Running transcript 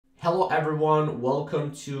Hello everyone,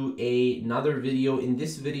 welcome to another video. In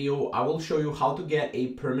this video, I will show you how to get a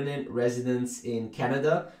permanent residence in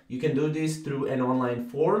Canada. You can do this through an online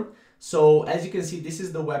form. So as you can see, this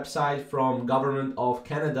is the website from Government of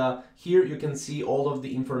Canada. Here you can see all of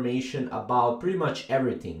the information about pretty much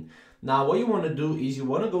everything. Now what you want to do is you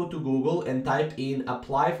want to go to Google and type in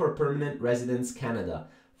apply for permanent residence Canada.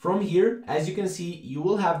 From here, as you can see, you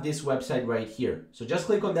will have this website right here. So just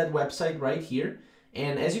click on that website right here.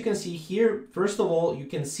 And as you can see here, first of all, you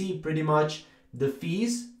can see pretty much the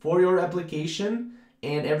fees for your application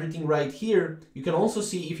and everything right here. You can also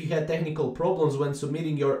see if you had technical problems when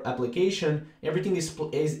submitting your application, everything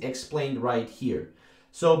is explained right here.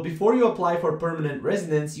 So before you apply for permanent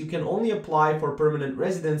residence, you can only apply for permanent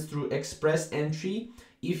residence through express entry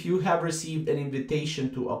if you have received an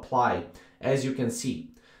invitation to apply, as you can see.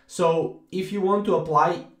 So if you want to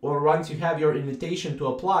apply, or once you have your invitation to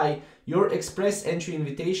apply, your express entry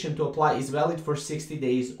invitation to apply is valid for 60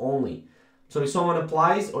 days only. So if someone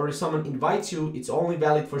applies or if someone invites you, it's only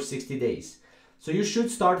valid for 60 days. So you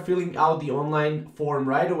should start filling out the online form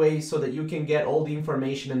right away so that you can get all the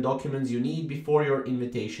information and documents you need before your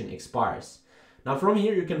invitation expires. Now from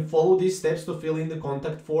here, you can follow these steps to fill in the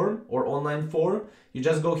contact form or online form. You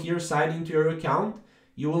just go here, sign into your account.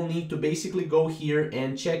 You will need to basically go here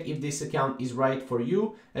and check if this account is right for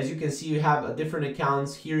you. As you can see, you have different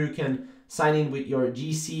accounts. Here you can sign in with your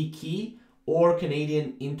GC key or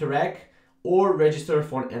Canadian Interac or register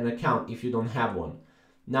for an account if you don't have one.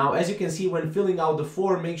 Now, as you can see, when filling out the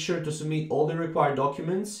form, make sure to submit all the required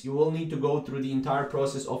documents. You will need to go through the entire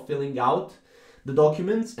process of filling out the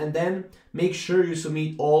documents, and then make sure you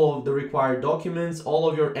submit all of the required documents. All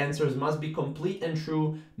of your answers must be complete and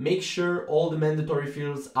true. Make sure all the mandatory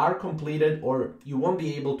fields are completed or you won't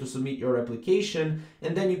be able to submit your application,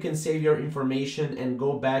 and then you can save your information and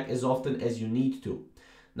go back as often as you need to.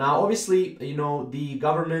 Now, obviously, the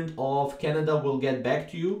Government of Canada will get back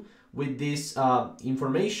to you with this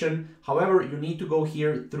information. However, you need to go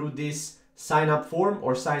here through this sign up form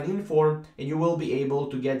or sign in form, and you will be able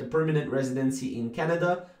to get the permanent residency in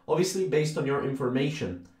Canada, obviously based on your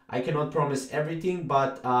information. I cannot promise everything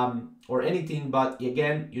or anything, but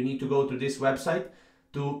again, you need to go to this website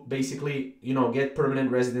to basically get permanent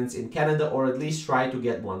residence in Canada, or at least try to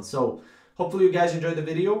get one. So hopefully you guys enjoyed the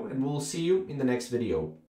video, and we'll see you in the next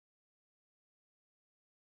video.